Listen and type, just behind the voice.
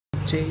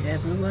Hey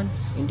everyone,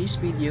 in this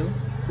video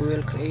we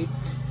will create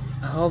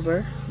a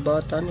hover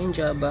button in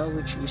Java,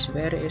 which is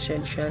very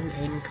essential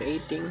in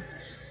creating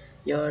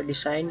your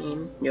design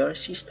in your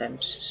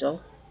systems. So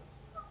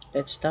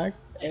let's start.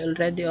 I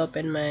already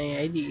opened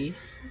my IDE.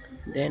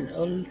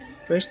 Then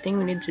first thing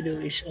we need to do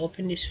is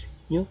open this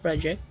new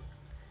project,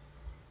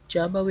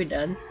 Java with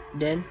Ant,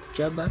 then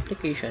Java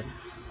application.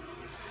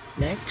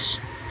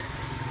 Next,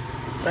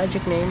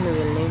 project name, we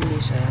will name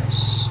this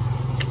as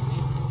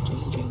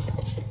changing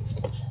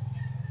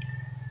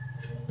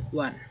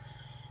 1.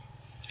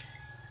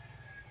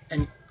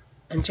 And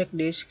uncheck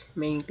this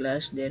main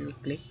class, then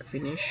click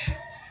finish.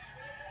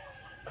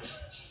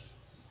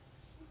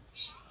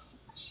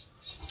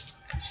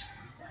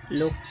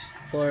 Look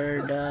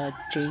for the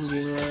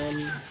changing one,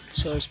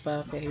 source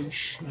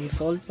package,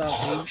 default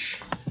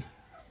package,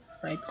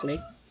 right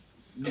click,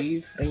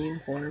 give frame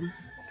form,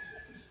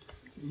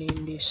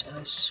 name this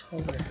as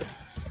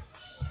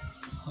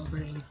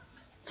hovering,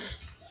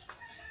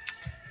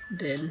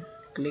 then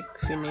click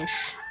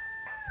finish.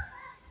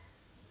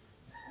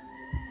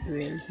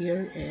 Well,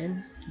 here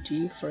and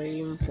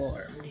G-frame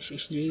form. This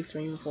is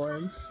G-frame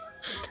form.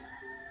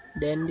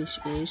 Then this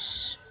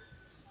is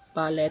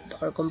palette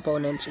or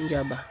components in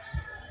Java.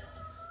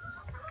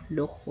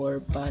 Look for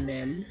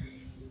panel.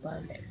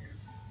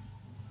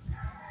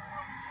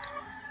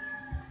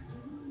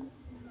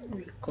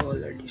 We'll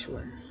color this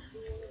one.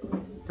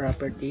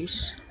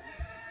 Properties.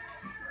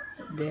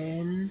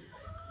 Then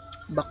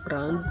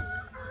background.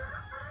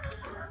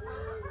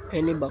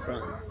 Any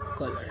background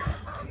color.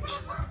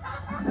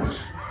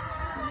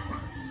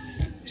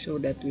 So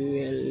that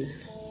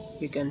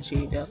we can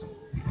see the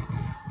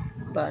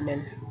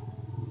panel.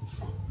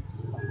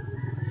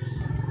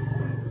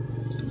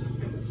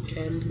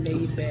 And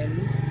label,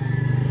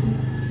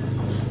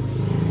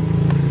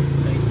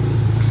 right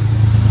click,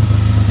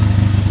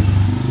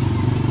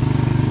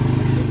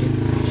 edit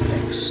this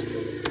text,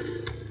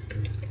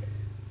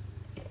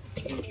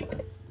 change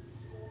it,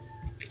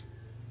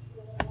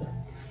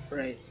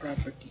 right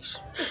properties,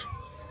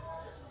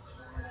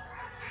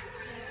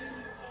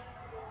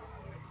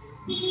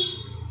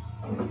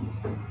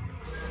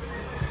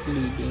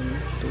 leading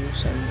to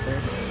center,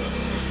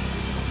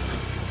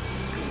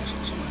 close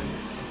this one.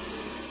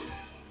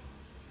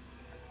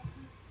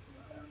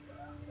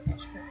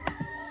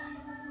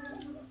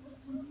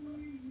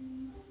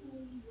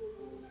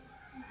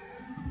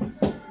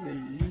 We'll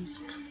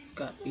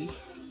copy,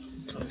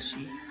 Ctrl C,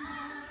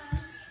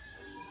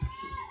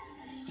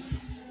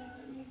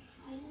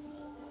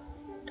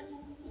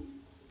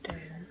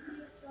 then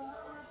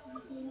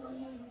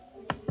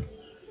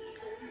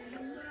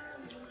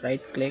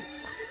right click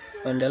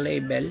on the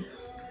label,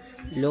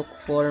 look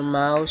for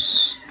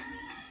mouse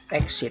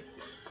exit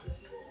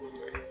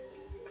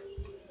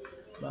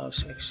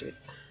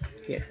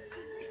here,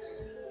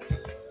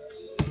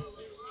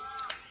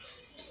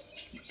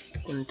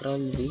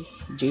 Ctrl V,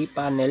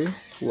 jpanel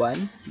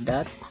 1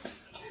 dot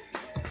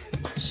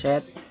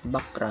set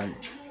background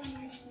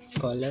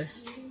color.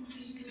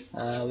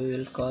 We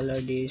will color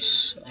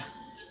this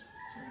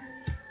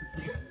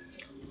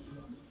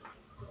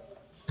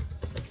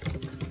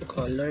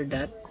color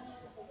dot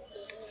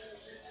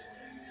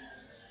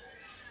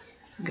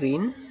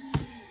green.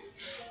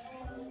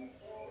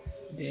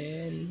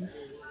 Then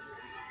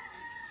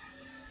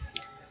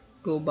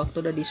go back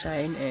to the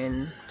design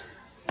and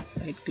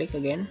right click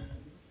again,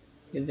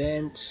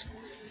 events,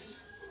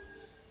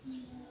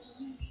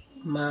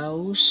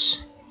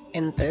 mouse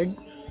entered,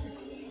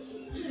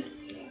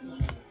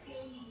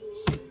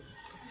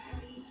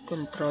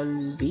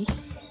 Ctrl V,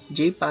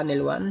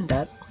 jpanel 1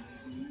 dot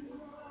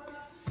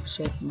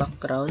set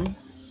background,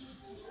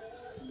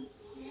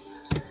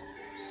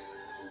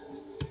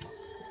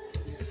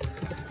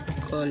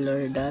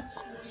 color dot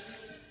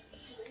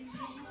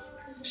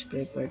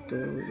prefer to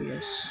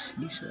use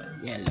this one,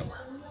 yellow.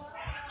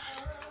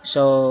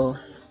 So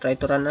try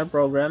to run our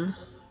program.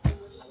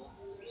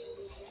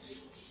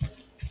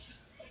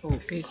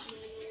 Okay,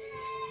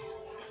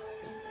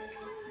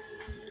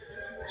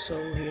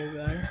 so here we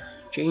are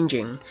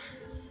changing.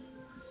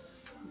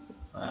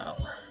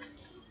 Wow,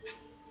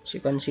 as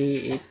you can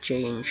see, it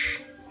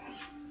changed.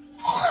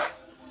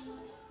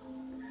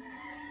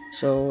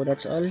 So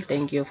that's all.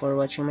 Thank you for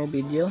watching my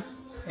video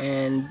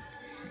and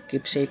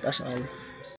keep safe as all.